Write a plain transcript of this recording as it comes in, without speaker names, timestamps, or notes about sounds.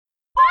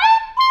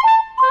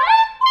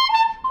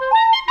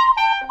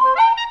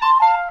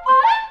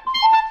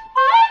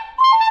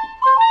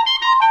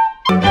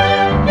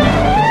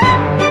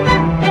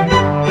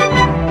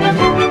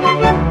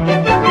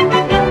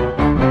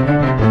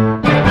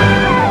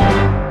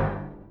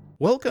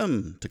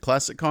Welcome to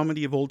Classic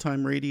Comedy of Old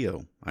Time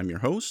Radio. I'm your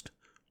host,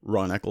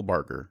 Ron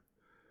Eckelbarger.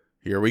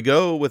 Here we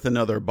go with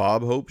another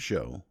Bob Hope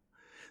Show.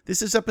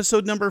 This is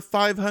episode number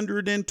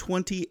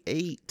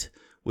 528,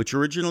 which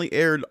originally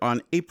aired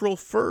on April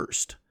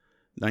 1st,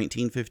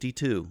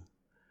 1952.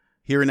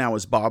 Here now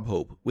is Bob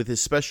Hope with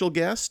his special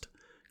guest,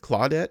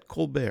 Claudette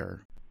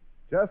Colbert.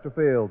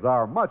 Chesterfields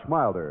are much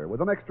milder,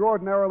 with an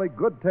extraordinarily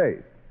good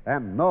taste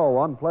and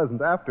no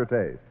unpleasant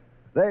aftertaste.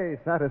 They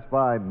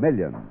satisfy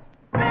millions.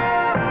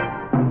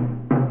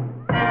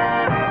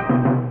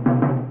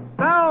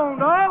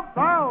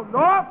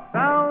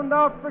 Sound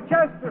off for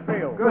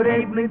Chesterfield. Good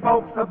evening,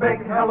 folks. A big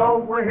hello.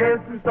 We're here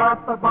to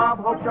start the Bob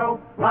Hope Show.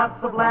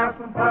 Lots of laughs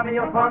and plenty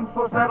of fun,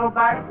 so settle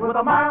back with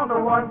a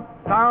milder one.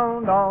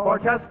 Sound off for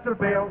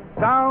Chesterfield.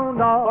 Sound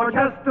off for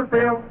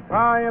Chesterfield.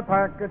 Try a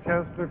pack of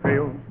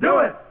Chesterfield. Do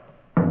it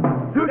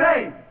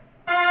today.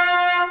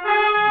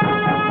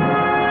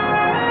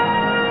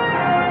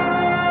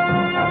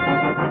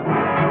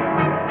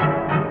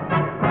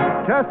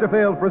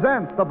 Chesterfield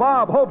presents the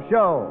Bob Hope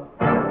Show.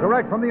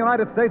 Direct from the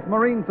United States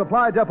Marine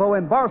Supply Depot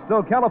in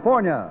Barstow,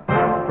 California.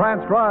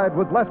 Transcribed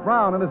with Les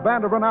Brown and his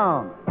band of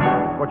renown.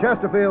 For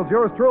Chesterfield's,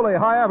 yours truly,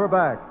 Hy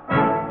Averback,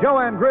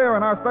 Joanne Greer,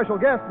 and our special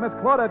guest, Miss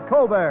Claudette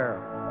Colbert.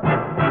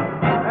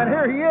 And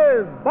here he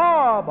is,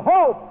 Bob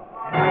Hope.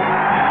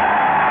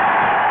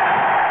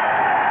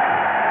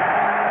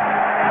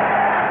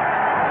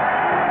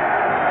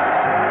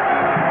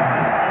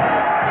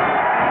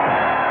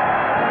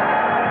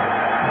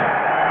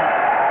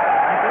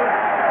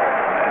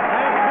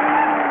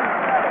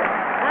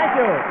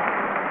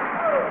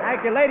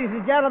 Thank you, ladies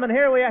and gentlemen.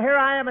 Here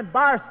I am in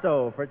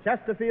Barstow for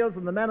Chesterfields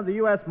and the men of the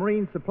U.S.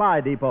 Marine Supply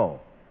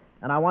Depot.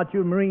 And I want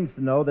you Marines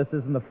to know this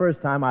isn't the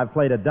first time I've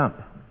played a dump.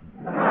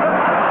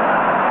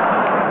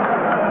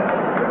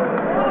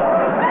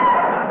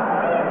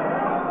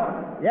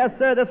 Yes,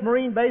 sir, this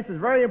Marine base is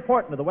very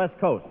important to the West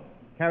Coast.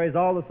 It carries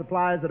all the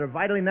supplies that are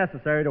vitally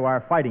necessary to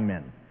our fighting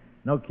men.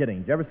 No kidding.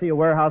 Did you ever see a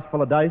warehouse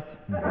full of dice?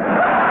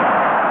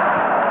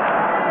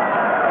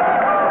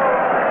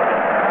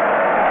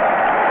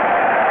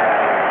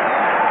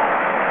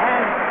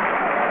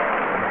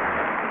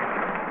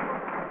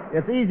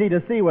 It's easy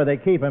to see where they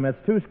keep them. It's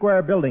 2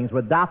 square buildings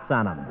with dots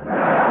on them.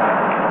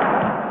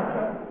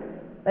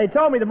 They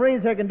told me the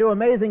Marines here can do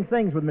amazing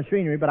things with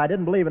machinery, but I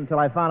didn't believe it until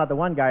I found out the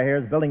one guy here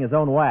is building his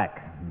own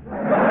whack.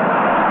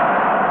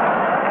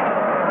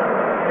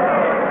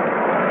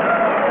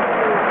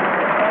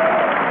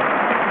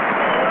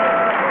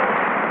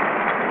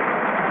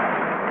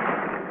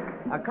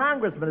 A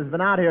congressman has been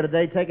out here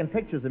today taking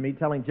pictures of me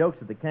telling jokes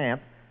at the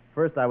camp.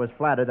 First, I was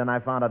flattered, then I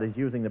found out he's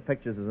using the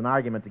pictures as an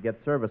argument to get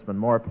servicemen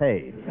more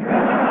paid.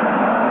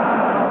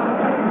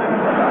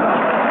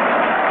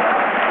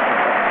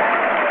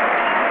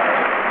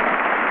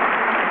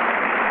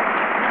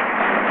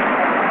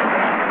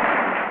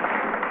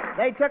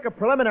 They took a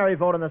preliminary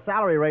vote on the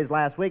salary raise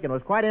last week, and it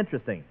was quite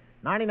interesting.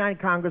 99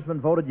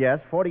 congressmen voted yes,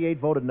 48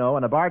 voted no,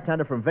 and a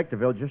bartender from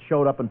Victorville just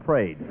showed up and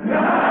prayed.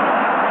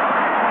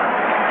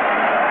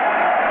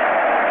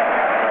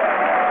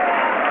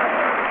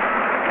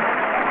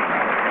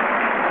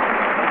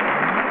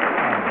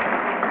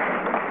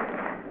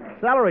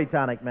 Celery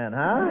tonic men,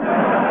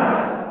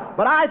 huh?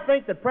 But I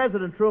think that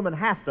President Truman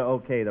has to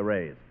okay the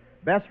raise.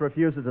 Bess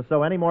refuses to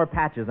sew any more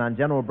patches on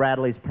General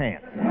Bradley's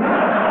pants.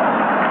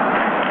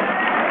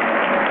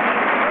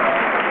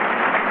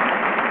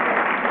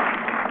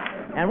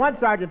 And one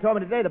sergeant told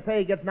me today the pay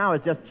he gets now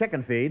is just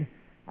chicken feed.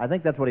 I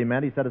think that's what he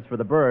meant. He said it's for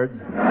the birds.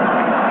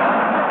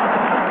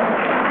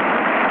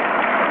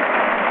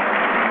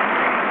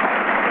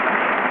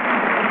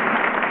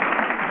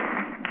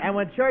 And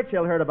when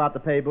Churchill heard about the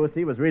pay boost,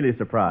 he was really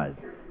surprised.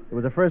 It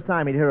was the first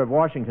time he'd heard of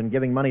Washington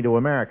giving money to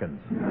Americans.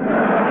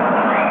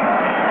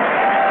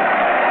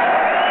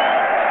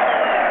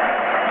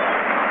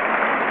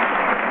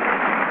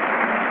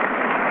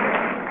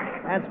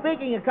 And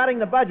speaking of cutting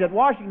the budget,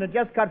 Washington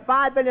just cut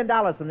 $5 billion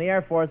from the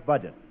Air Force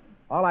budget.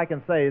 All I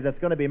can say is it's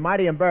going to be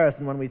mighty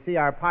embarrassing when we see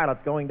our pilots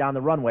going down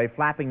the runway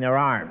flapping their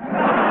arms.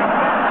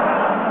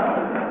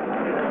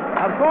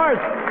 Of course,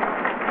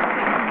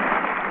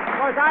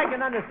 I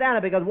can understand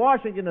it because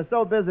Washington is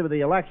so busy with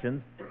the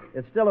elections.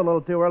 It's still a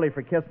little too early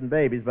for kissing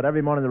babies, but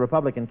every morning the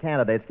Republican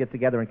candidates get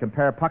together and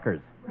compare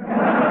puckers.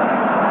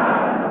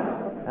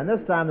 And this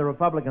time the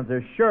Republicans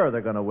are sure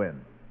they're going to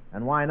win.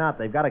 And why not?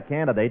 They've got a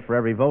candidate for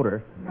every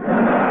voter.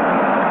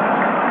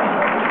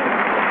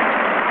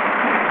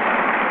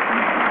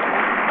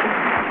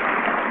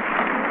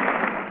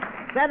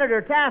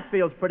 Senator Taft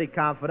feels pretty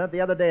confident.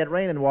 The other day it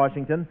rained in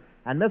Washington,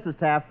 and Mrs.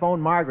 Taft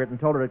phoned Margaret and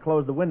told her to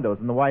close the windows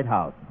in the White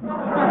House.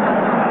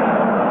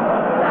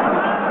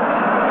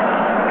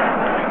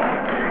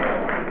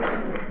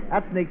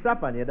 That sneaks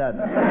up on you,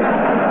 doesn't it?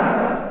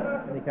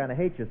 And you kind of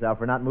hate yourself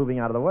for not moving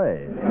out of the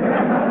way.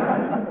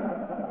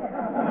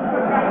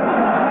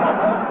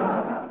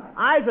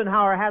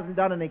 Eisenhower hasn't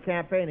done any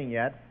campaigning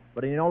yet,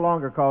 but he no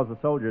longer calls the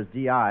soldiers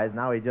GIs.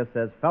 Now he just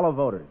says fellow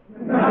voters.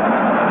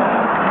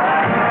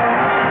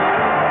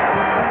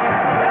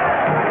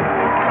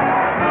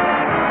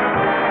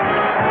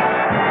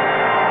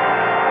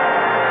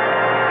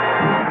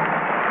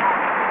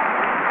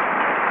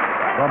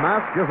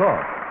 mask is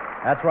off.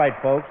 That's right,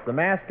 folks. The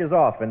mask is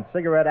off in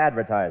cigarette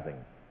advertising.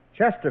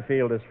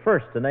 Chesterfield is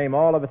first to name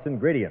all of its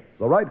ingredients.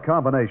 The right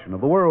combination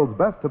of the world's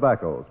best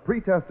tobaccos,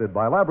 pre-tested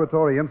by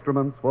laboratory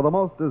instruments for the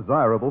most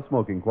desirable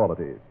smoking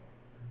qualities.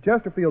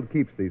 Chesterfield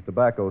keeps these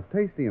tobaccos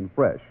tasty and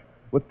fresh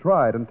with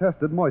tried and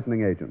tested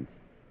moistening agents,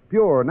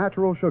 pure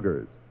natural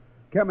sugars,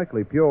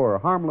 chemically pure,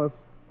 harmless,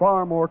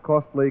 far more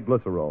costly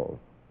glycerol.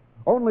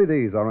 Only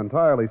these are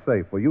entirely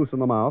safe for use in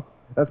the mouth,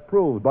 as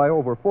proved by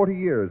over 40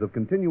 years of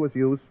continuous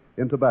use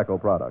in tobacco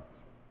products.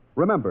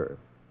 Remember,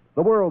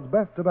 the world's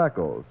best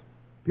tobaccos,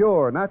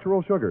 pure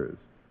natural sugars,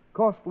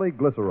 costly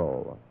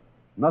glycerol,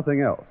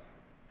 nothing else.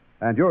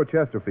 And your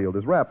Chesterfield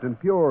is wrapped in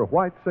pure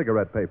white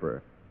cigarette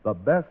paper, the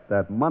best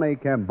that money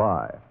can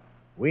buy.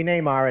 We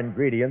name our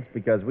ingredients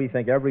because we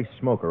think every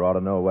smoker ought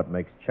to know what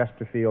makes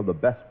Chesterfield the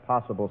best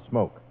possible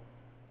smoke.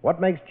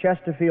 What makes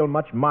Chesterfield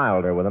much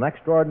milder with an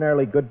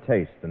extraordinarily good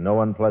taste and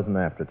no unpleasant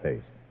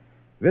aftertaste.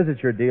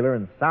 Visit your dealer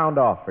and sound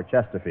off for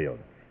Chesterfield.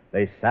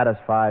 They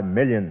satisfy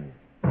millions.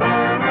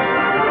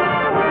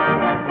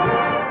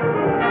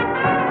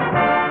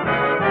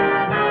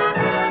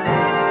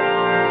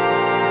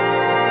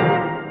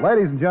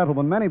 Ladies and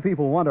gentlemen, many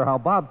people wonder how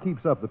Bob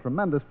keeps up the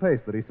tremendous pace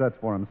that he sets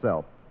for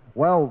himself.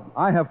 Well,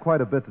 I have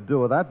quite a bit to do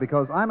with that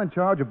because I'm in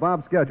charge of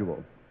Bob's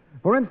schedule.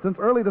 For instance,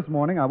 early this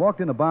morning, I walked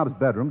into Bob's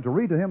bedroom to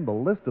read to him the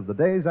list of the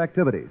day's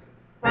activities.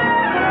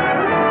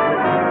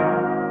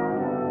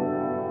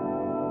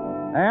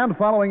 And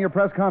following your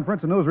press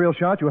conference and newsreel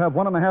shot, you have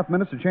 1.5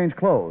 minutes to change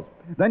clothes.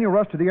 Then you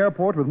rush to the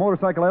airport with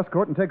motorcycle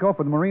escort and take off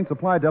for the Marine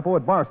Supply Depot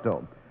at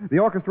Barstow. The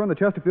orchestra and the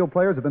Chesterfield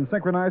players have been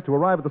synchronized to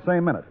arrive at the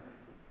same minute.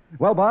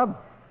 Well, Bob,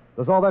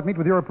 does all that meet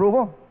with your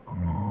approval?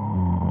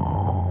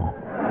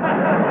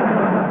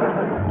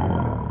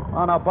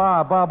 Oh, now,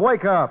 Bob,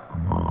 wake up.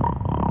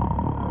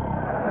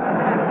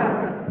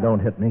 Don't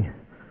hit me.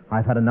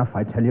 I've had enough,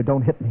 I tell you.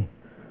 Don't hit me.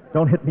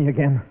 Don't hit me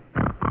again.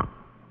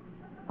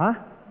 Huh?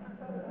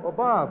 Well,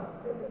 Bob,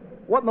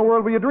 what in the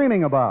world were you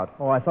dreaming about?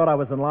 Oh, I thought I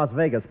was in Las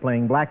Vegas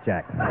playing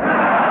blackjack.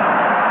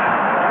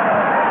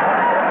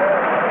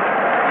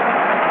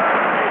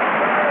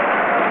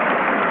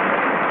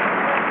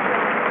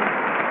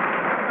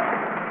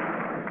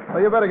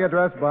 Well, you better get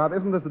dressed, Bob.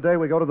 Isn't this the day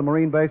we go to the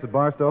Marine base at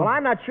Barstow? Well,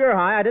 I'm not sure,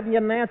 Hi. I didn't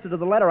get an answer to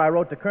the letter I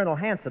wrote to Colonel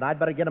Hanson. I'd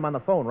better get him on the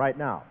phone right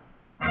now.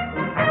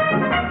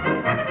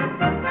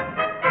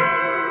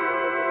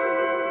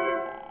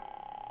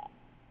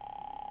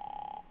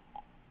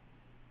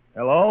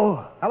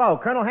 Hello? Hello,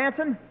 Colonel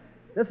Hanson.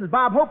 This is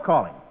Bob Hope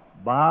calling.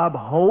 Bob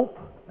Hope?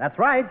 That's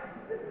right.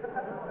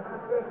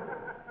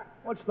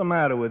 What's the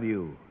matter with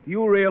you? Do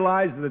you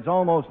realize that it's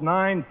almost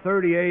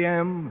 9:30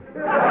 a.m.?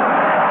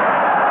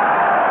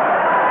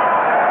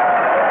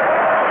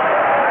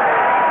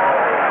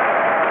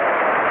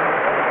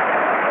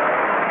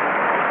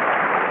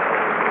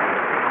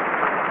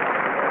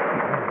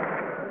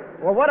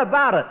 Well, what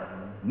about it?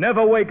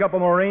 Never wake up a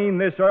Marine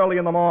this early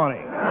in the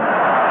morning.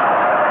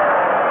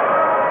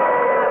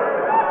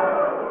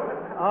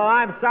 Oh,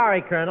 I'm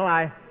sorry, Colonel.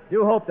 I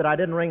do hope that I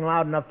didn't ring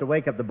loud enough to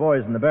wake up the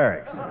boys in the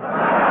barracks.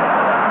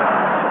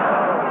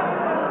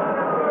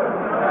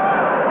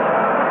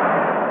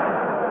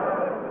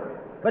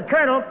 But,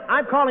 Colonel,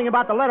 I'm calling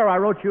about the letter I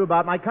wrote you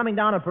about my coming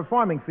down and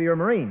performing for your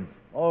Marines.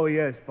 Oh,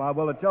 yes, Bob.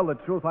 Well, to tell the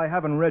truth, I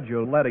haven't read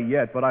your letter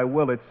yet, but I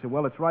will. It's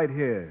right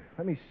here.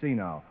 Let me see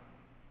now.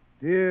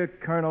 Dear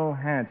Colonel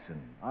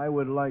Hanson, I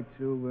would like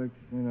to,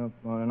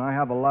 and I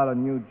have a lot of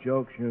new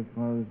jokes.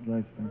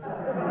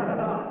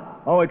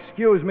 Oh,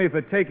 excuse me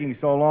for taking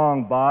so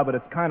long, Bob, but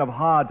it's kind of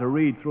hard to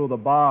read through the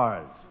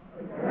bars.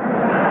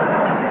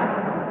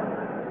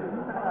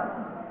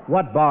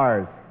 What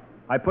bars?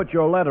 I put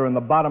your letter in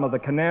the bottom of the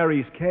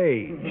canary's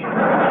cage.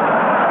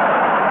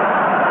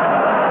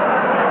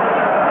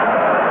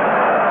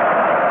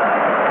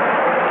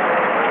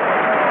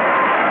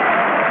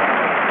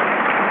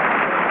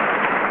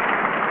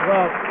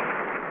 Well,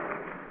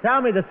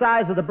 tell me the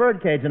size of the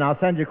birdcage and I'll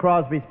send you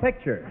Crosby's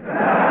picture.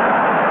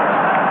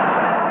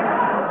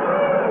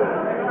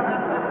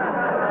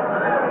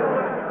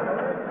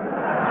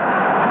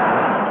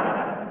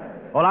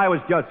 Well, I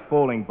was just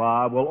fooling,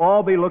 Bob. We'll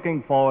all be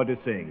looking forward to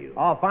seeing you.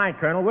 Oh, fine,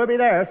 Colonel. We'll be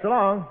there. So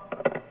long.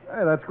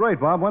 Hey, that's great,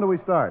 Bob. When do we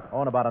start?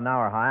 Oh, in about an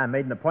hour, Hi. I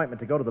made an appointment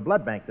to go to the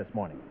blood bank this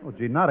morning. Oh,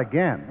 gee, not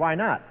again. Why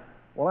not?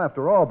 Well,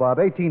 after all, Bob,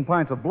 18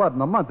 pints of blood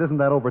in a month, isn't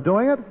that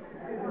overdoing it?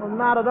 Well,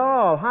 not at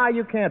all. Hi,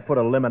 you can't put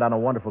a limit on a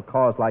wonderful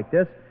cause like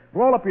this.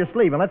 Roll up your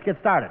sleeve and let's get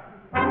started.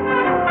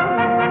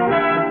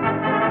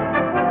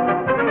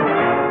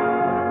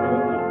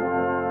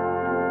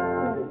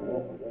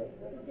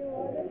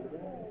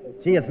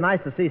 Gee, it's nice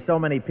to see so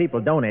many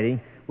people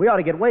donating. We ought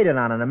to get waited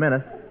on in a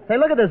minute. Say,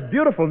 look at this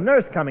beautiful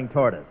nurse coming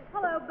toward us.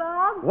 Hello,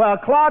 Bob. Well,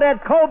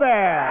 Claudette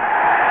Colbert.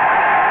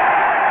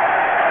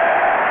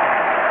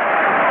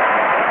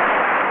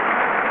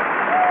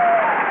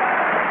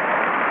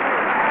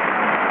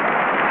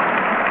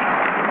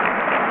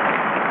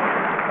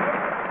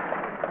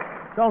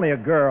 It's only a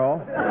girl.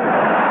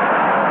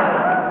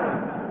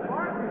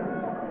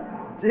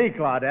 Gee,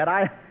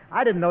 Claudette,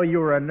 I didn't know you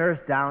were a nurse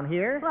down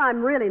here. Well,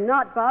 I'm really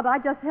not, Bob. I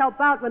just help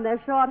out when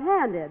they're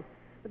short-handed.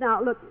 But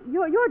now, look,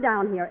 you're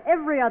down here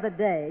every other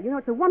day. You know,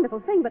 it's a wonderful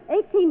thing, but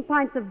 18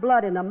 pints of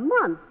blood in a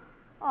month,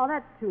 oh,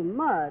 that's too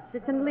much.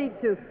 It can lead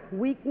to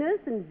weakness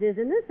and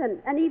dizziness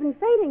and even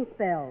fainting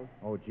spells.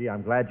 Oh, gee,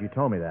 I'm glad you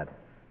told me that.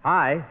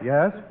 Hi.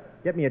 Yes?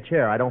 Get me a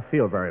chair. I don't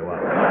feel very well.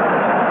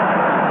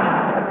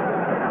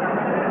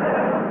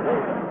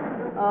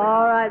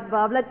 All right,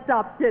 Bob, let's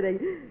stop kidding.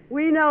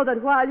 We know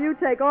that while you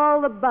take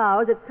all the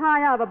bows, it's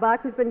Ty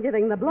Auerbach who's been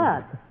giving the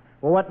blood.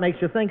 Well, what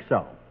makes you think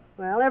so?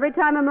 Well, every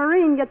time a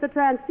Marine gets a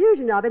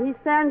transfusion of it, he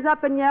stands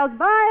up and yells,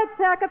 "By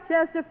attack of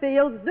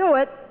Chesterfields, do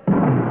it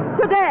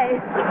today."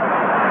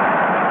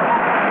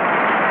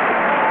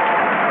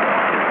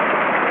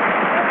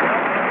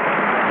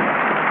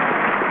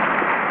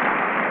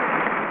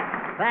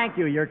 Thank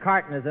you. Your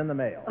carton is in the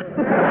mail.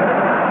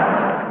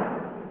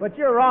 But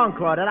you're wrong,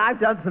 Claudette. I've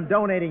done some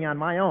donating on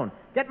my own.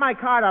 Get my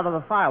card out of the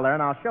file there,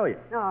 and I'll show you.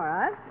 All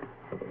right.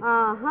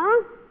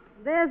 Uh-huh.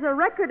 There's a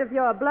record of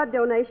your blood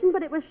donation,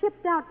 but it was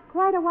shipped out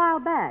quite a while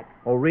back.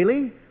 Oh,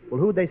 really? Well,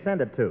 who'd they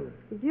send it to?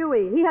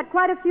 Dewey. He had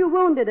quite a few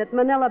wounded at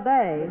Manila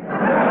Bay.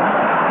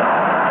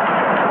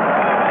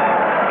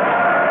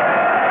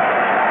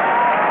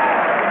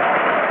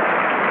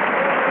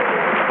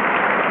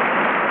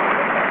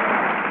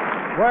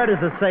 Where does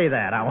it say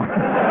that? I want.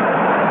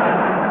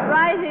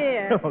 Right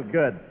here. Oh,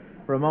 good.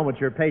 For a moment,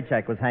 your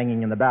paycheck was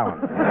hanging in the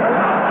balance.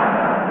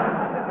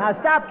 Now,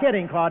 stop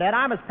kidding, Claudette.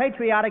 I'm as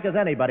patriotic as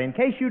anybody. In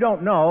case you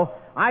don't know,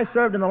 I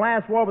served in the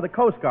last war with the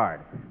Coast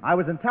Guard. I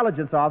was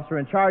intelligence officer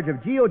in charge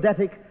of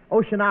geodetic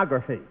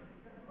oceanography.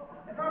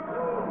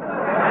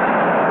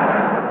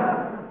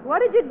 What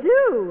did you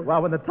do?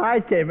 Well, when the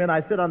tide came in,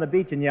 I stood on the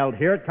beach and yelled,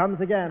 "Here it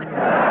comes again."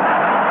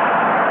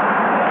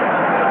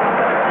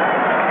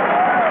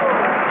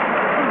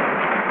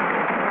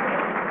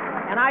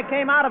 And I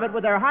came out of it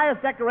with their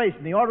highest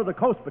decoration, the Order of the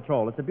Coast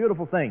Patrol. It's a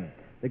beautiful thing.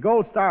 The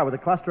gold star with a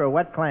cluster of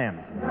wet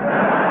clams.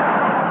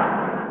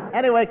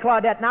 Anyway,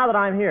 Claudette, now that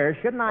I'm here,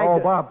 shouldn't I... Oh,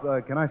 Bob,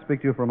 can I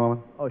speak to you for a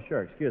moment? Oh,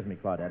 sure. Excuse me,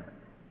 Claudette.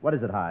 What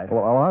is it, Hyde?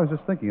 Well, I was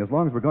just thinking, as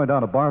long as we're going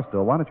down to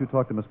Barstow, why don't you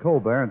talk to Miss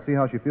Colbert and see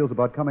how she feels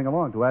about coming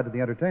along to add to the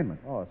entertainment?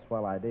 Oh, a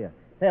swell idea.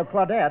 Hey,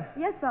 Claudette,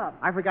 Yes, Bob.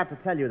 I forgot to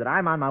tell you that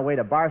I'm on my way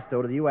to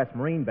Barstow to the U.S.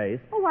 Marine Base.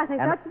 Oh, I think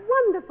And- that's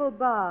wonderful,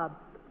 Bob.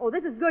 Oh,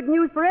 this is good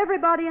news for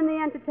everybody in the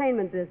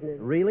entertainment business.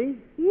 Really?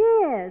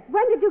 Yes.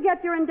 When did you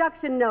get your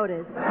induction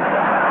notice?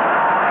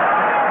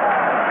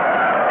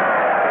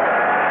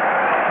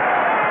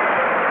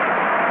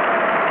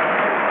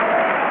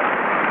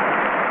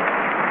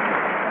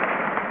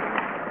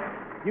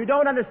 You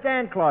don't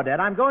understand, Claudette.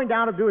 I'm going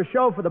down to do a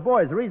show for the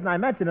boys. The reason I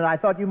mentioned it, I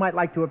thought you might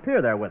like to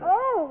appear there with us.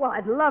 Oh, well,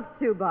 I'd love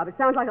to, Bob. It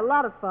sounds like a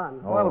lot of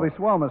fun. Oh, it'll be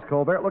swell, Miss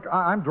Colbert. Look,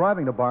 I'm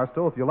driving to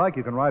Barstow. If you like,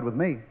 you can ride with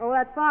me. Oh,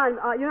 that's fine.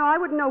 I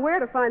wouldn't know where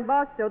to find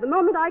Barstow. The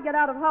moment I get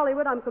out of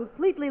Hollywood, I'm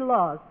completely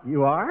lost.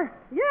 You are?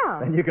 Yeah.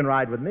 Then you can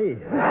ride with me.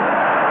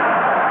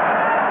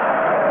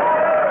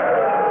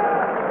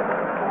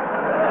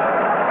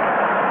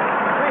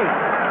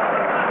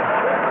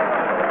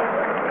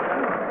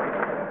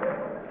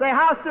 Say,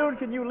 how soon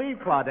can you leave,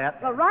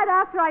 Claudette? Well, right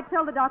after I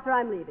tell the doctor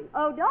I'm leaving.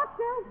 Oh,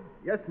 doctor,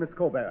 Yes, Miss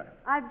Colbert.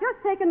 I've just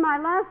taken my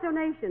last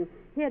donation.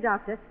 Here,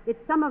 doctor, it's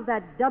some of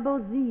that double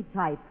Z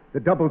type. The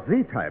double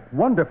Z type.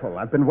 Wonderful.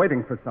 I've been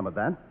waiting for some of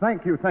that.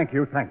 Thank you, thank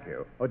you, thank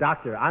you. Oh,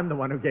 doctor, I'm the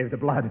one who gave the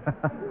blood.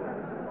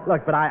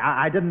 Look, but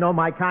I didn't know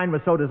my kind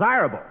was so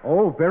desirable.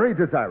 Oh, very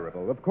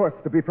desirable. Of course,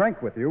 to be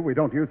frank with you, we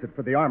don't use it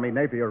for the Army,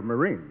 Navy, or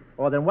Marines.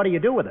 Well, then what do you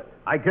do with it?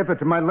 I give it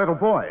to my little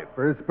boy.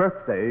 For his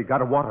birthday, he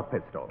got a water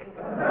pistol.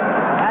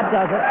 That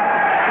does it.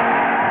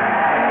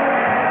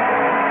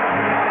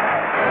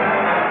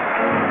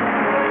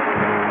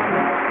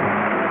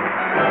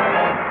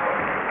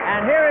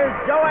 And here is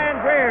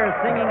Joanne Greer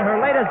singing her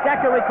latest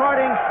Decca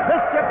recording,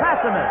 Mr.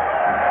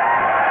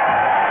 Pessimist.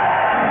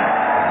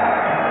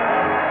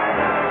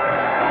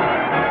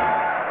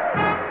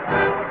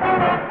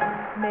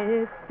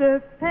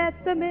 Mr.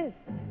 Pessimist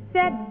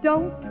said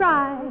don't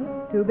try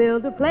to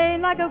build a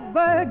plane like a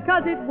bird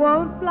 'cause it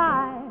won't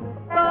fly.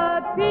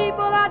 But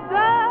people are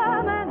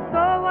dumb and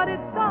so what did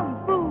some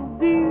fool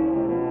do?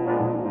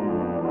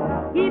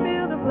 He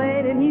built a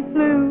plane and he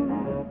flew.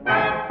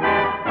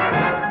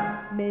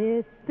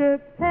 Mr.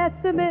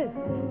 Pessimist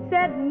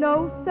said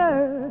no,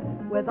 sir.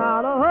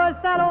 Without a horse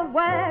that old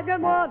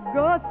wagon won't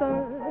go,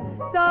 sir.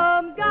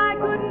 Some guy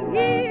couldn't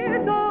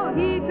hear, so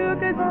he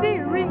took a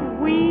steering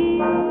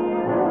wheel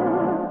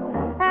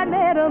and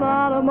made an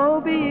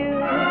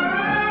automobile.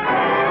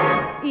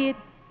 It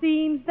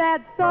seems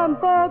that some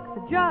folks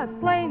are just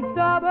plain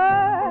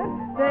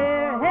stubborn.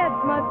 Their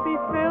heads must be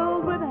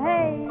filled with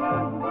hay.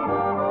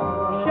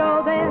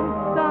 Show them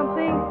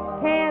something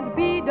can't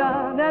be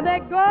done, and they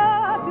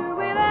go do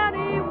it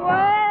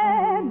anyway.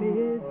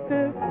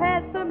 Mr.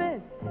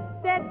 Pessimist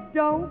said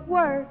don't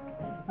work.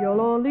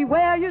 You'll only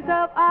wear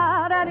yourself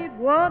out and it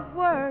won't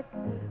work.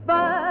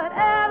 But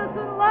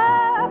Edison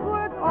Love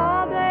worked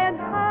all day and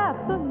half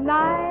the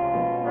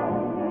night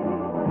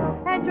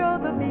and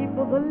showed the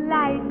people the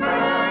light.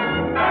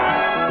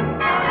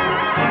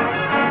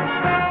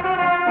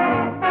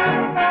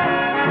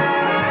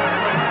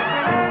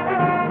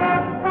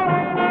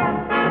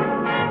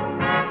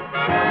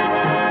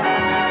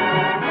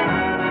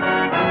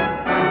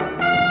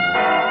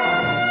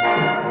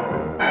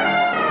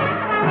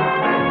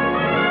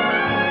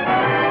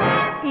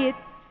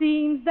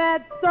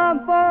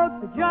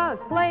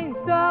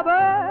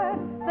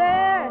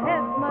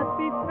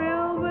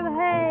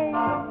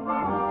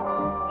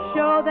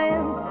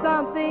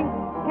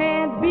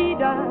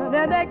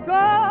 and they're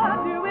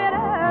gonna do it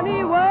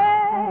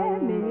anyway.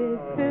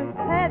 Mr.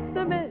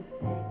 Pessimist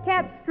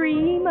kept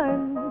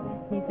screaming.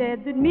 He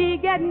said that me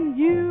getting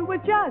you was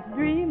just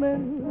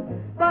dreaming.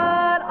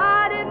 But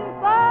I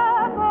didn't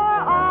fall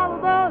for all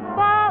of those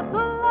false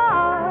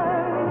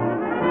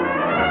alarms.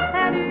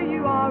 And here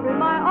you are in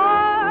my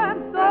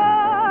arms. So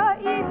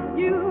if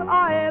you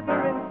are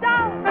ever in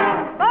doubt,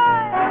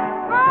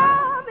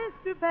 throw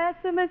Mr.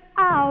 Pessimist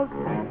out.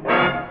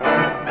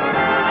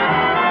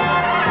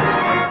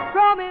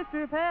 Throw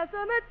Mr.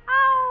 Pessimist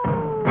out.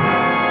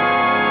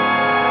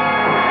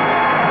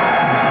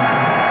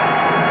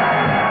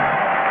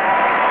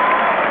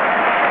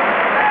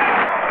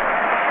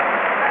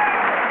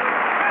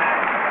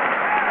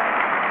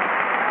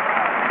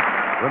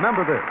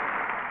 Remember this.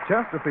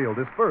 Chesterfield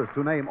is first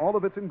to name all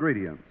of its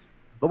ingredients.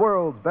 The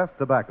world's best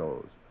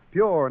tobaccos,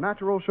 pure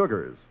natural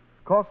sugars,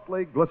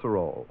 costly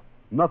glycerol,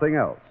 nothing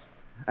else.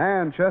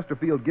 And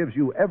Chesterfield gives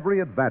you every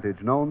advantage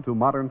known to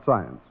modern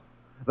science.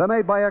 They're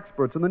made by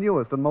experts in the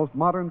newest and most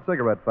modern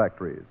cigarette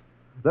factories.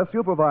 They're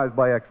supervised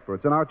by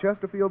experts in our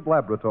Chesterfield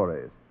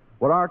laboratories,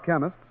 where our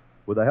chemists,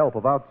 with the help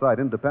of outside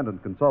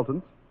independent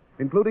consultants,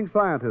 including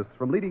scientists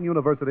from leading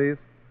universities,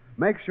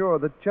 make sure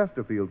that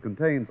Chesterfield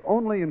contains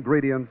only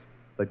ingredients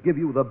that give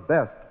you the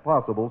best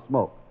possible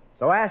smoke.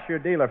 So ask your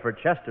dealer for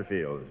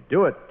Chesterfield.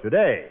 Do it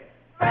today.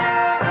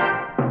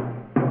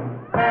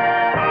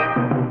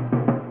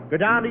 Go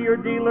down to your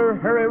dealer,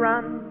 hurry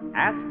run.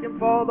 Ask him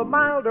for the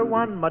milder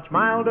one, much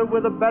milder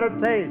with a better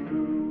taste.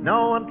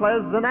 No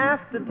unpleasant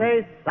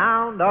aftertaste.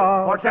 Sound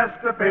off. For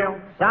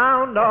Chesterfield.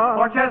 Sound off.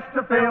 For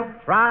Chesterfield.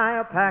 Try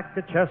a pack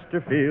of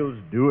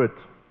Chesterfields. Do it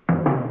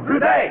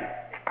Today.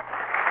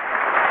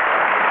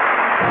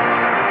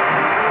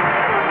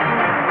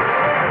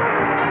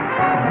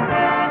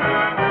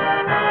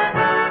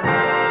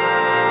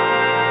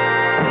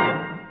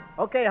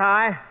 Okay,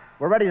 Hi.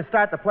 We're ready to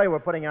start the play we're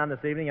putting on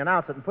this evening.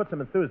 Announce it and put some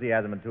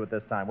enthusiasm into it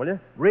this time, will you?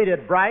 Read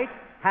it bright,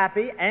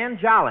 happy, and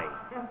jolly.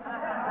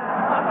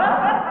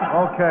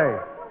 Okay.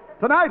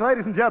 Tonight,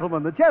 ladies and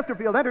gentlemen, the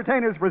Chesterfield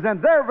Entertainers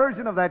present their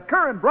version of that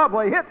current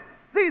Broadway hit,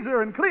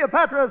 Caesar and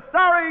Cleopatra,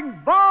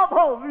 starring Bob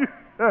Hope.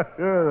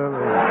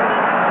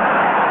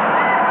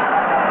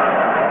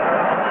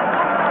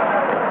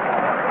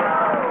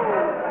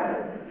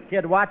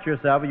 Kid, watch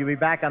yourself or you'll be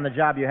back on the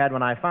job you had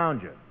when I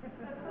found you.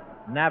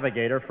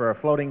 Navigator for a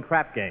floating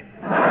crap game.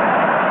 Well,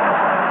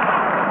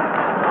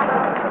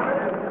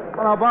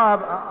 now,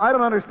 Bob, I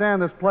don't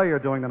understand this play you're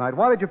doing tonight.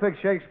 Why did you pick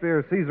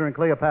Shakespeare's Caesar and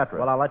Cleopatra?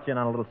 Well, I'll let you in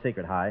on a little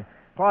secret, Hi.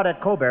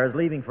 Claudette Colbert is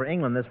leaving for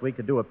England this week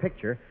to do a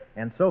picture,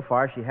 and so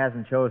far she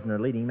hasn't chosen her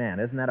leading man.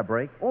 Isn't that a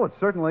break? Oh, it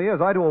certainly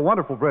is. I do a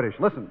wonderful British.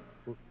 Listen.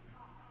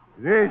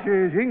 This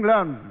is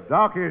England's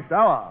darkest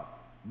hour,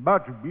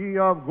 but be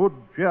of good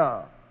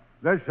cheer.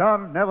 The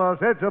sun never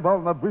sets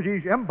upon the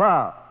British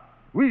Empire.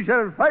 We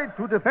shall fight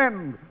to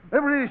defend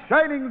every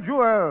shining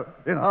jewel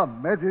in Her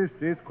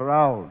Majesty's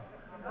crown.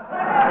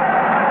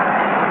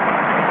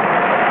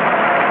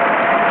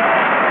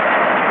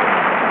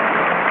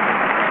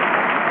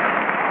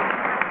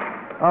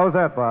 How was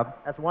that, Bob?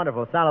 That's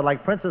wonderful. It sounded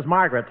like Princess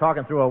Margaret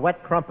talking through a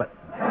wet crumpet.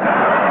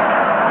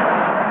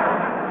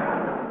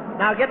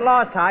 Now, get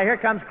lost, Hi. Here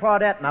comes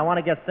Claudette, and I want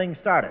to get things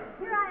started.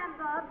 Here I am,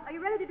 Bob. Are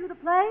you ready to do the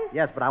play?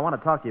 Yes, but I want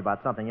to talk to you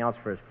about something else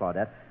first,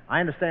 Claudette. I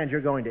understand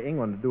you're going to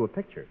England to do a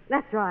picture.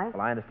 That's right.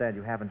 Well, I understand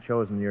you haven't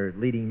chosen your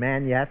leading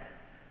man yet.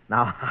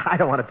 Now, I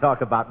don't want to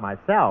talk about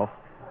myself.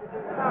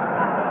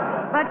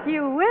 But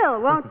you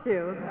will, won't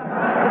you?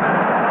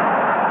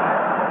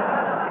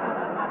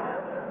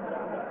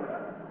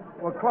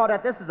 Well,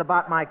 Claudette, this is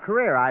about my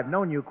career. I've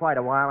known you quite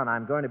a while, and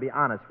I'm going to be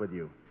honest with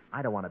you.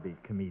 I don't want to be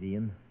a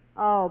comedian.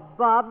 Oh,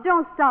 Bob,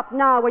 don't stop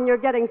now when you're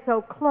getting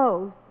so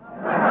close.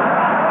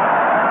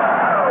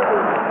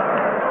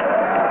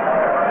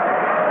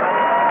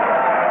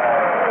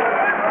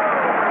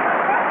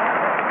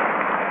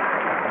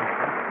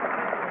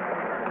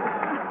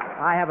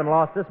 I haven't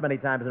lost this many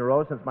times in a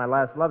row since my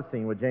last love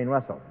scene with Jane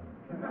Russell.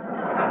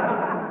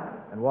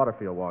 And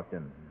Waterfield walked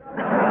in.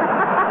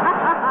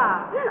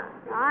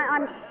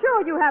 I'm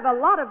sure you have a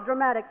lot of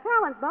dramatic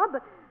talent, Bob,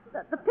 but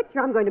the picture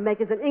I'm going to make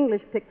is an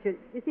English picture.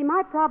 You see,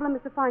 my problem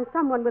is to find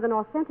someone with an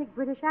authentic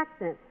British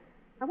accent.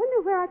 I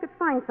wonder where I could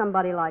find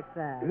somebody like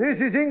that. This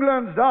is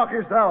England's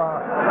darkest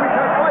hour. We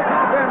shall fight to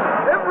defend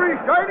every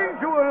shining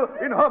jewel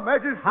in Her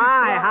Majesty's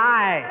crown.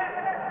 Hi.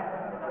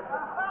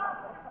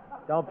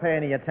 Don't pay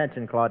any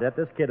attention, Claudette.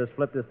 This kid has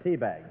flipped his tea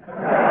bag.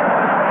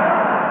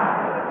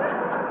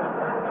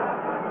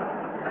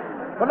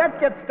 But let's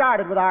get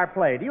started with our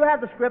play. Do you have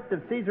the script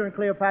of Caesar and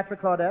Cleopatra,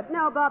 Claudette?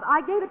 No, Bob,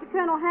 I gave it to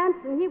Colonel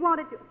Hanson. He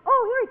wanted to...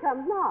 Oh, here he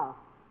comes now.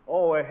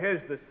 Oh,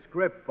 here's the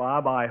script,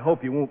 Bob. I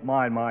hope you won't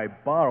mind my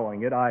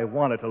borrowing it. I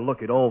wanted to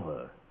look it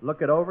over.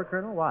 Look it over,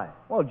 Colonel? Why?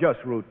 Well, just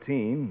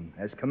routine.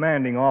 As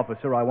commanding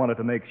officer, I wanted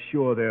to make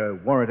sure there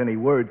weren't any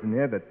words in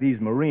there that these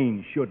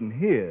Marines shouldn't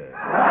hear.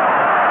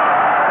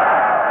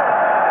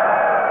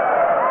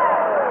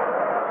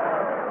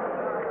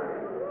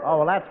 Oh,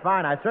 well, that's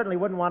fine. I certainly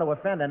wouldn't want to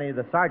offend any of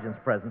the sergeants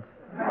present.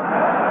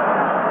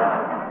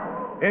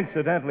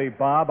 Incidentally,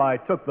 Bob, I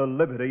took the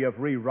liberty of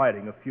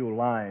rewriting a few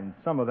lines.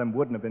 Some of them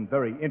wouldn't have been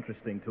very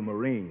interesting to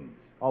Marines.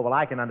 Oh, well,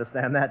 I can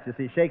understand that. You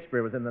see,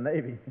 Shakespeare was in the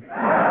Navy.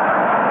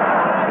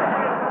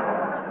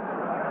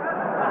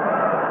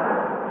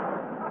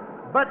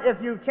 But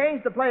if you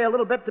change the play a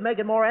little bit to make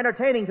it more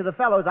entertaining to the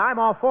fellows, I'm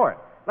all for it.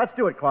 Let's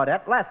do it,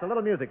 Claudette. Blast a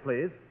little music,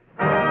 please.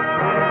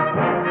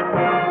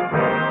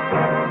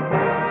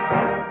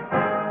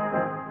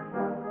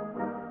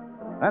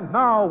 And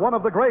now, one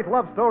of the great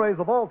love stories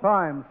of all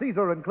time,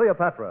 Caesar and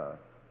Cleopatra.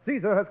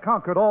 Caesar has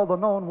conquered all the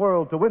known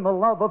world to win the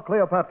love of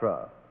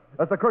Cleopatra.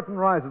 As the curtain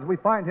rises, we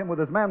find him with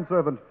his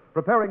manservant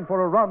preparing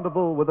for a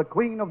rendezvous with the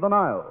Queen of the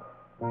Nile.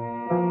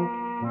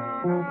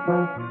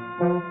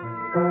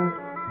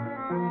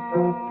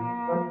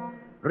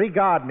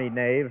 Regard me,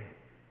 knave.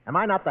 Am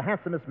I not the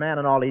handsomest man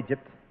in all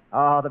Egypt?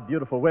 Ah, the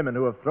beautiful women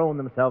who have thrown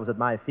themselves at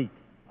my feet.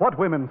 What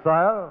women,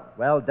 sire?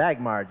 Well,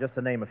 Dagmar, just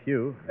to name a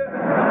few.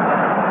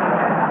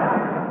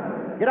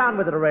 Get on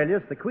with it,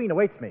 Aurelius. The queen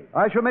awaits me.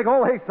 I shall make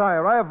all haste,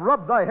 sire. I have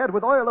rubbed thy head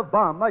with oil of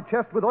balm, thy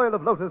chest with oil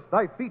of lotus,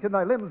 thy feet and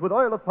thy limbs with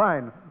oil of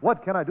pine.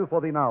 What can I do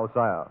for thee now,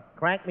 sire?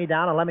 Crank me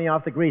down and let me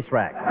off the grease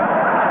rack.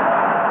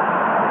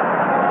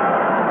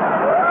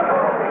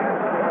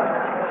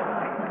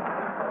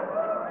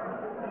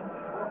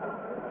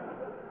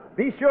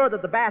 Be sure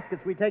that the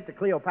baskets we take to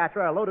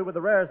Cleopatra are loaded with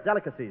the rarest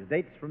delicacies.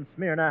 Dates from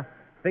Smyrna,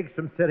 figs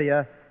from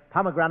Syria,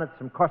 pomegranates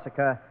from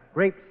Corsica,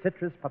 grapes,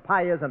 citrus,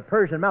 papayas, and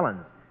Persian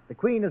melons. The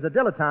queen is a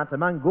dilettante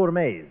among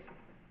gourmets.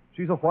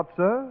 She's a what,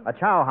 sir? A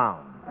chow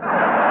hound.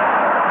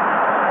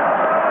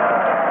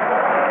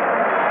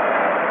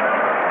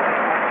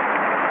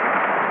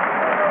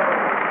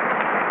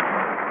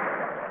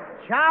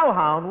 Chow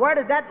hound? Where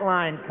did that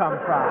line come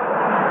from?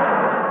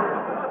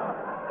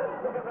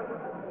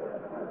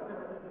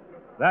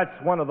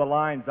 That's one of the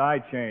lines I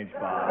changed,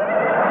 Bob.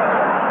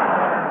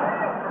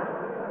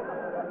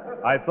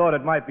 I thought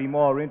it might be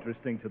more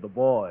interesting to the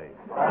boys.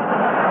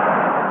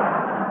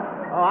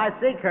 Oh, I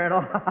see,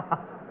 Colonel.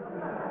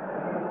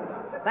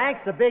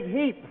 Thanks a big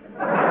heap.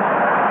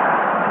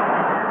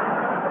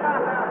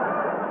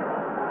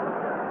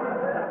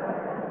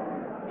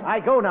 I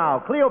go now.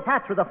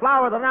 Cleopatra, the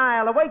flower of the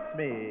Nile, awaits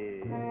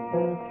me.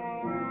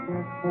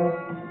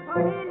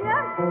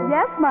 Cornelia?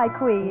 Yes, my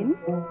queen.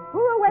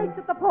 Who awaits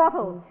at the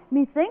portal?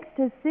 Methinks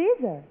 'tis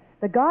Caesar.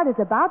 The guard is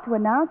about to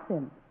announce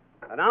him.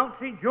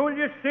 Announcing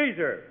Julius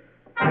Caesar,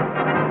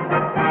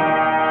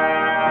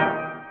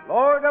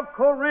 Lord of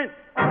Corinth,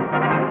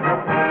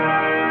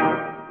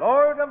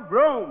 Lord of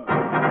Rome,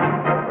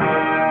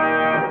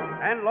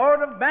 and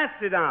Lord of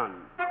Macedon.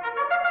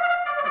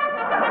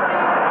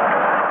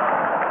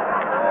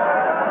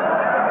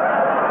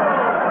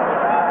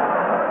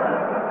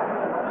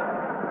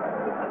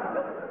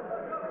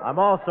 I'm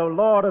also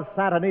Lord of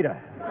Santa Anita.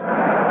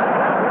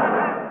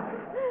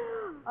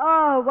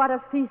 Oh, what a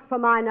feast for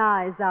mine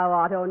eyes thou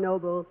art, O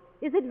noble.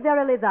 Is it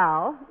verily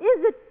thou?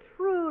 Is it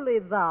truly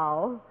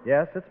thou?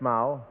 Yes, it's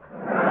Mao.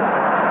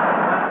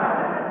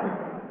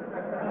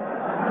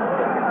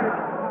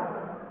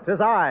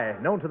 'Tis I,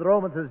 known to the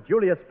Romans as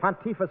Julius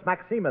Pontifex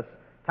Maximus,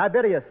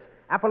 Tiberius,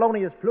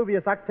 Apollonius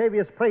Pluvius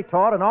Octavius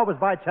Praetor, and always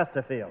by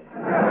Chesterfield.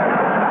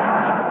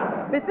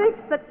 Methinks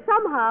that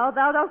somehow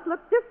thou dost look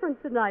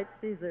different tonight,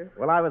 Caesar.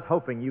 Well, I was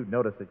hoping you'd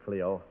notice it,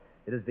 Cleo.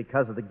 It is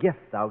because of the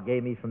gift thou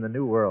gave me from the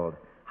New World.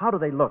 How do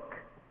they look?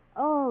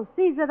 Oh,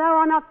 Caesar, thou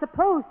art not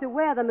supposed to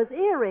wear them as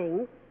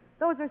earrings.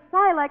 Those are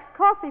Silex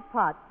coffee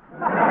pots.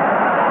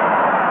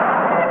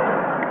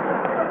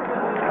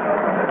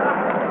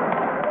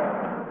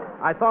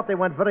 I thought they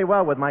went very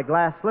well with my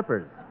glass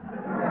slippers.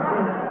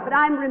 But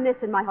I'm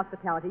remiss in my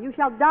hospitality. You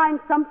shall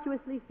dine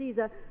sumptuously,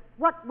 Caesar.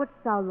 What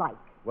wouldst thou like?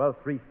 Well,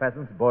 3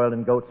 pheasants boiled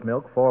in goat's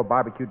milk, 4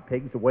 barbecued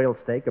pigs, a whale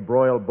steak, a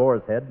broiled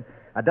boar's head,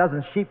 a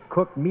dozen sheep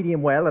cooked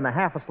medium well, and a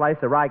half a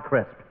slice of rye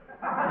crisp.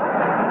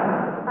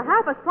 A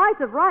half a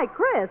slice of rye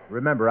crisp?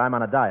 Remember, I'm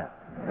on a diet.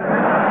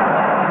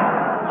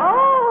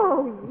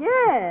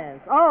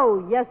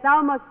 Oh, yes,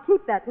 thou must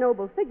keep that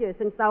noble figure,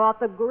 since thou art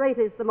the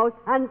greatest, the most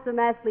handsome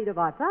athlete of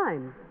our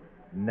time.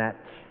 Natch.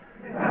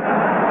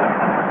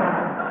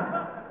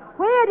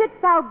 Where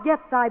didst thou get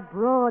thy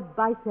broad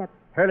biceps?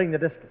 Hurling the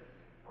discus.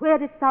 Where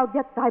didst thou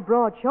get thy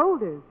broad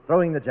shoulders?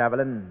 Throwing the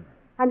javelin.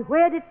 And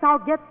where didst thou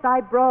get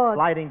thy broad...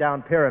 Sliding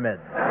down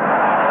pyramids.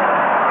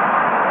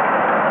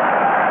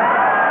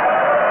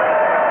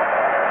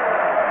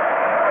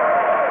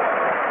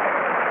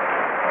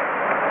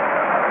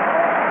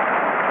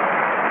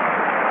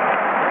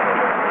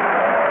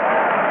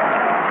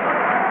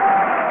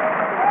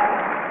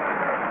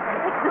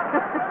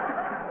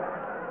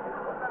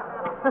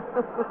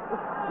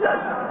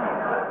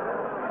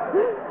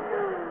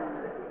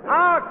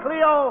 Ah,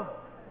 Cleo,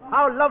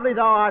 how lovely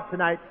thou art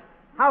tonight.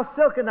 How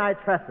silken thy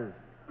tresses,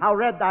 how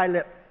red thy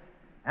lips,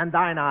 and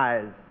thine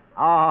eyes,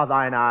 ah,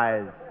 thine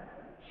eyes,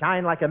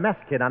 shine like a mess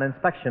kit on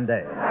inspection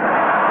day.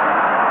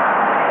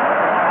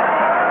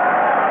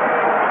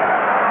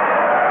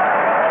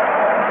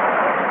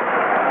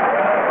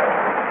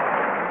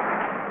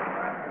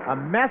 A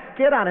mess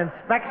kit on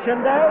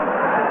inspection day?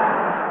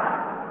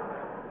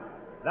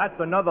 That's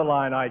another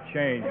line I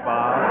changed,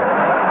 Bob.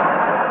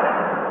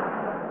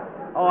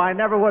 Oh, I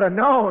never would have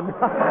known.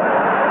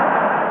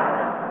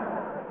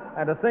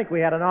 And to think we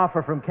had an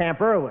offer from Camp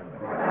Irwin.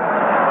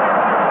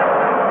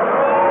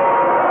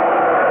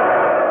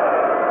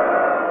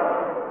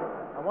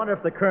 I wonder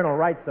if the Colonel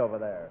writes over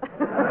there.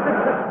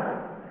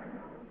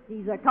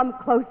 Caesar, come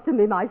close to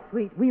me, my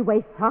sweet. We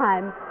waste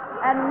time.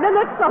 And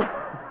minutes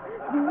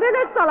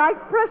are like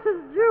precious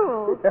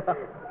jewels.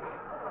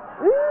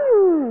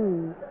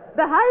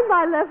 Behind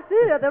thy left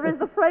ear there is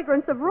the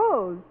fragrance of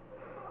rose.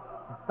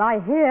 Thy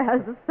hair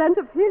has the scent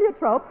of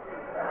heliotrope,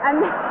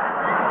 and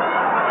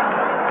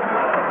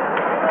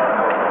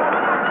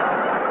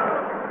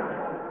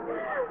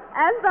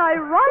thy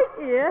right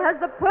ear has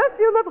the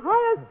perfume of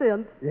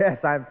hyacinth.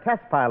 Yes, I'm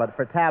test pilot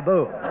for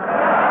Taboo.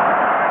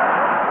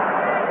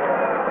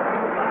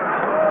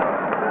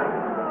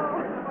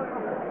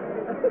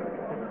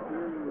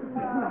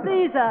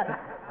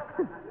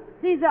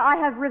 Caesar, I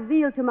have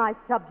revealed to my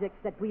subjects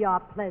that we are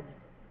pledged.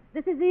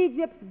 This is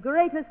Egypt's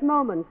greatest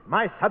moment.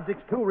 My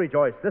subjects, too,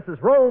 rejoice. This is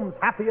Rome's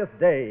happiest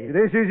day.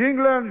 This is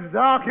England's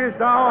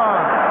darkest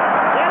hour.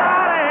 Get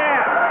out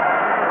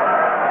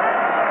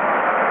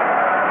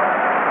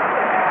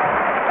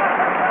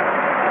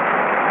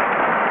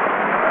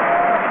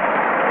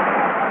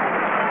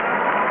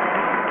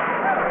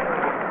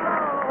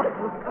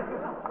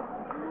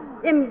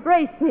of here!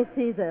 Embrace me,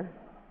 Caesar.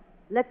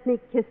 Let me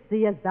kiss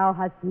thee as thou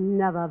hast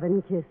never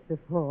been kissed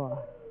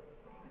before.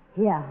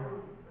 Here.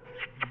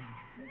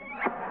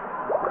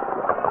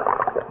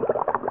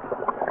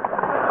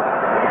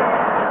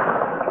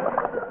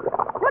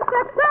 What's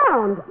that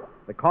sound?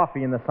 The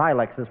coffee in the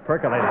Silex is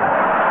percolating.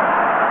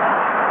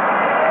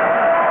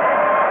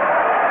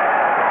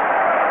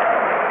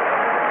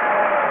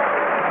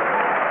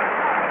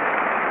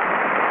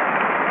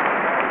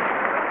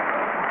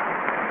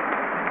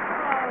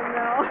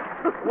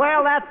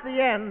 Well, that's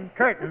the end.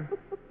 Curtain.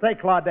 Say,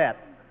 Claudette,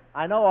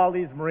 I know all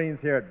these Marines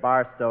here at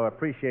Barstow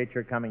appreciate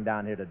your coming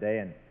down here today,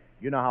 and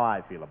you know how I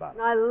feel about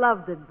it. I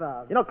loved it,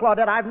 Bob. You know,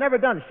 Claudette, I've never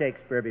done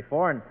Shakespeare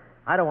before, and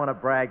I don't want to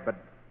brag, but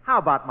how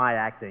about my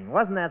acting?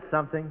 Wasn't that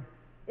something?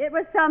 It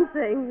was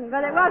something,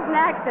 but it wasn't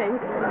acting.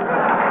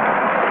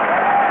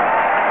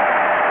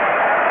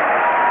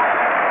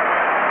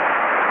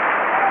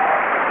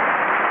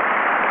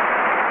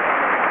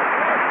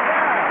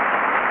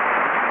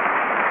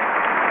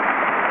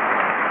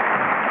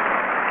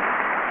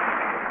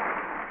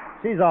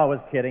 She's always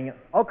kidding.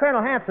 Oh,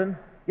 Colonel Hanson,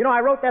 you know, I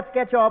wrote that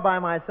sketch all by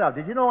myself.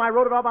 Did you know I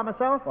wrote it all by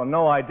myself? Well,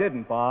 no, I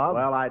didn't, Bob.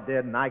 Well, I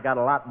did, and I got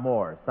a lot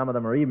more. Some of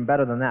them are even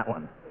better than that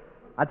one.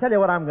 I'll tell you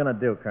what I'm going to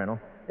do, Colonel.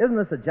 Isn't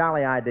this a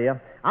jolly idea?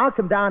 I'll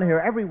come down here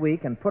every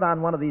week and put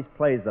on one of these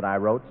plays that I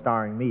wrote,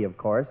 starring me, of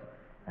course.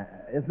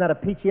 Isn't that a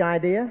peachy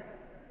idea?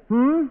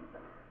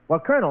 Well,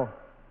 Colonel,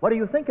 what do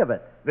you think of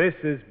it? This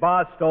is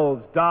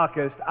Barstow's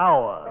darkest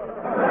hour.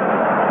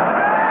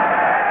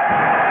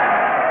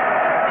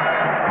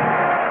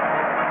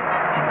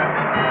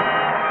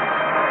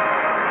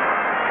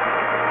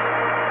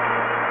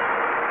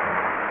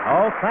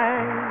 Oh,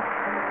 thanks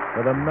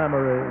for the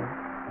memory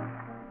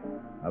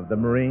of the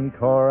Marine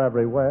Corps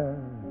everywhere,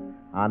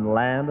 on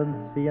land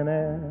and sea and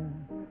air.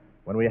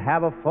 When we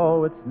have a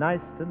foe, it's nice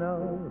to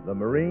know the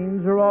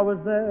Marines are always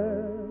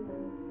there.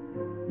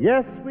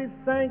 Yes, we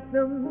thank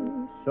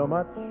them so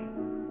much. I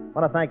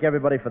want to thank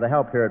everybody for the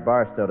help here at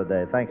Barstow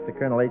today. Thanks to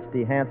Colonel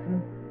H.D.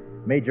 Hanson,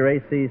 Major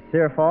A.C.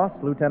 Searfoss,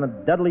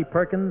 Lieutenant Dudley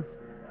Perkins,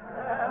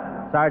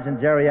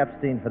 Sergeant Jerry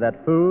Epstein for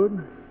that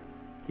food,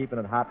 keeping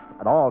it hot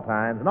at all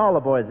times, and all the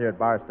boys here at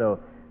Barstow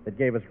that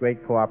gave us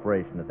great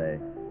cooperation today.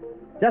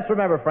 Just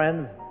remember,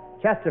 friends,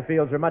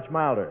 Chesterfields are much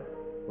milder,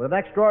 with an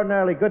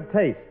extraordinarily good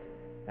taste.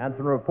 And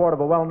from the report of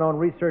a well-known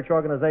research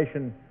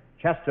organization,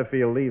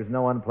 Chesterfield leaves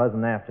no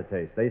unpleasant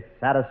aftertaste. They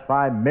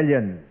satisfy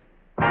millions.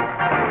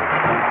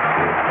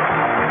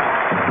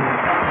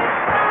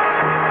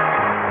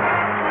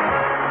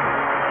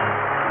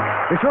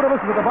 Be sure to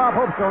listen to the Bob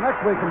Hope Show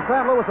next week from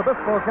San Luis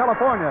Obispo,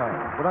 California,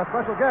 with our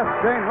special guests,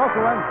 Jane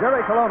Russell and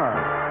Jerry Colonna.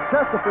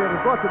 Chesterfield is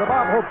brought to the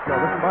Bob Hope Show,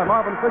 written by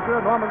Marvin Fisher,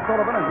 Norman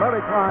Sullivan, and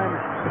Larry Klein,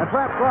 and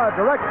transcribed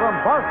direct from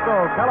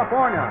Barstow,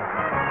 California.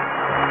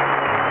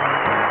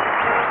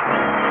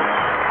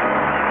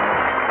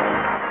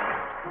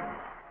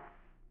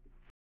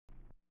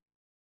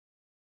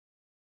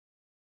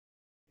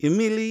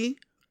 Emilie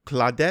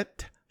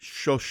Claudette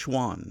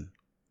Chauchouin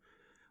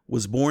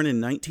was born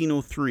in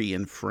 1903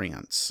 in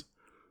France.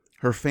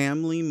 Her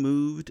family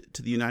moved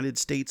to the United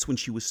States when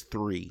she was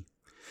 3.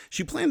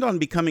 She planned on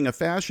becoming a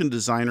fashion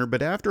designer,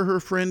 but after her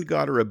friend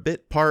got her a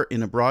bit part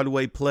in a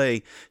Broadway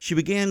play, she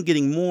began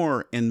getting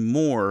more and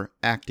more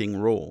acting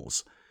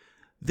roles.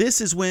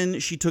 This is when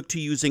she took to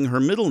using her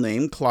middle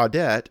name,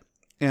 Claudette,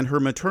 and her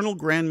maternal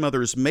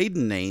grandmother's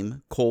maiden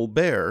name,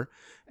 Colbert,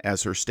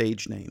 as her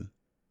stage name.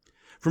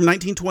 From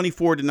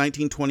 1924 to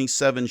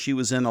 1927, she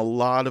was in a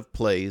lot of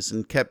plays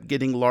and kept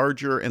getting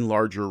larger and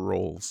larger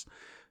roles.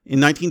 In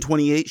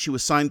 1928, she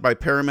was signed by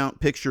Paramount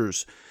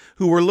Pictures,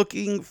 who were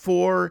looking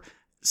for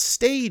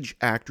stage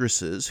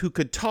actresses who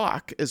could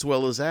talk as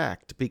well as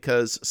act,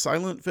 because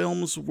silent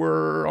films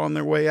were on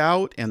their way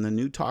out and the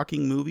new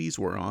talking movies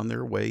were on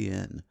their way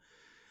in.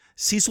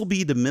 Cecil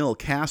B. DeMille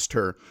cast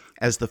her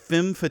as the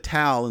femme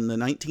fatale in the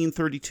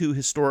 1932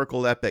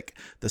 historical epic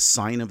The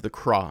Sign of the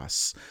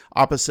Cross,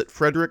 opposite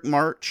Frederick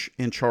March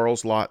and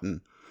Charles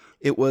Laughton.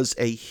 It was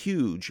a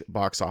huge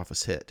box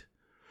office hit.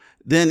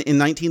 Then in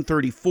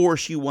 1934,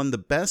 she won the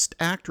Best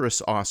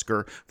Actress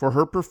Oscar for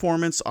her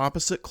performance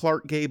opposite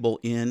Clark Gable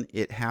in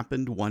It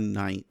Happened One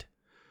Night.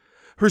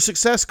 Her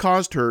success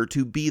caused her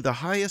to be the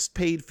highest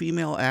paid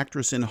female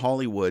actress in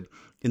Hollywood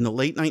in the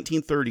late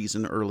 1930s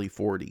and early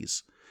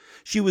 40s.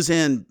 She was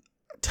in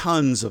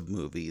tons of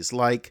movies,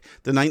 like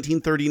the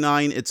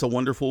 1939 It's a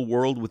Wonderful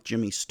World with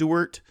Jimmy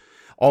Stewart.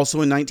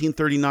 Also in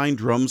 1939,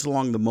 Drums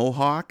Along the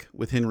Mohawk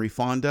with Henry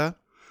Fonda.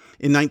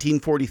 In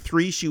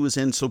 1943, she was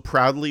in So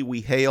Proudly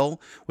We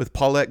Hail with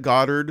Paulette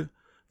Goddard,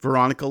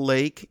 Veronica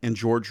Lake, and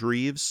George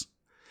Reeves.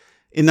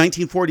 In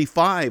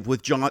 1945,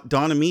 with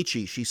Don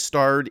Amici, she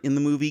starred in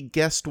the movie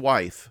Guest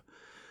Wife.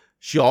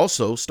 She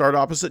also starred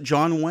opposite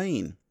John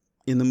Wayne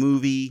in the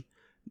movie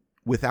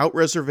Without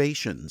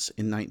Reservations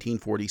in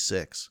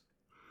 1946.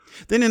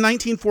 Then in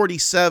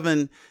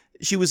 1947,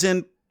 she was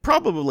in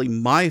probably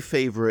my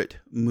favorite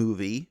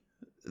movie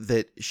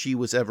that she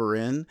was ever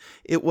in.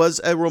 It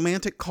was a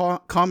romantic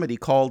comedy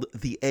called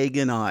The Egg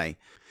and I.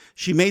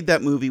 She made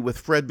that movie with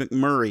Fred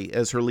MacMurray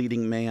as her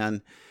leading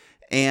man,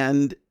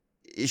 and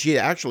she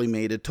actually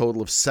made a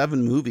total of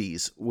 7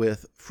 movies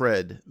with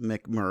Fred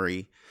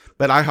MacMurray,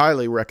 but I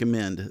highly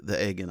recommend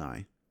The Egg and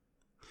I.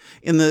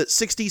 In the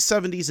 60s,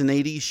 70s, and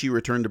 80s, she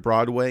returned to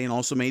Broadway and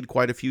also made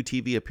quite a few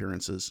TV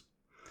appearances.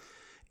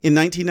 In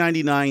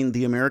 1999,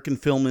 the American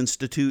Film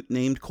Institute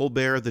named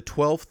Colbert the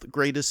 12th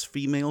greatest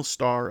female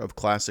star of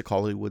classic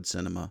Hollywood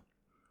cinema.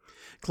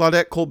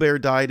 Claudette Colbert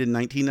died in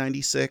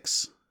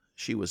 1996.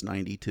 She was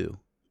 92.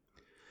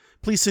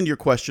 Please send your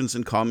questions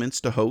and comments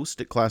to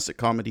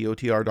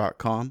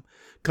host@classiccomedyotr.com.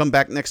 Come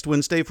back next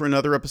Wednesday for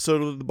another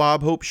episode of The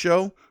Bob Hope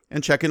Show,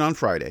 and check in on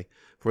Friday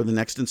for the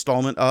next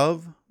installment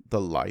of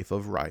The Life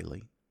of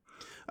Riley.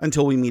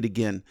 Until we meet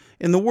again,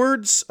 in the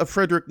words of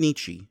Friedrich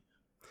Nietzsche,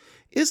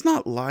 is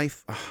not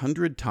life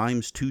 100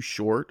 times too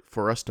short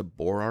for us to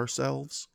bore ourselves?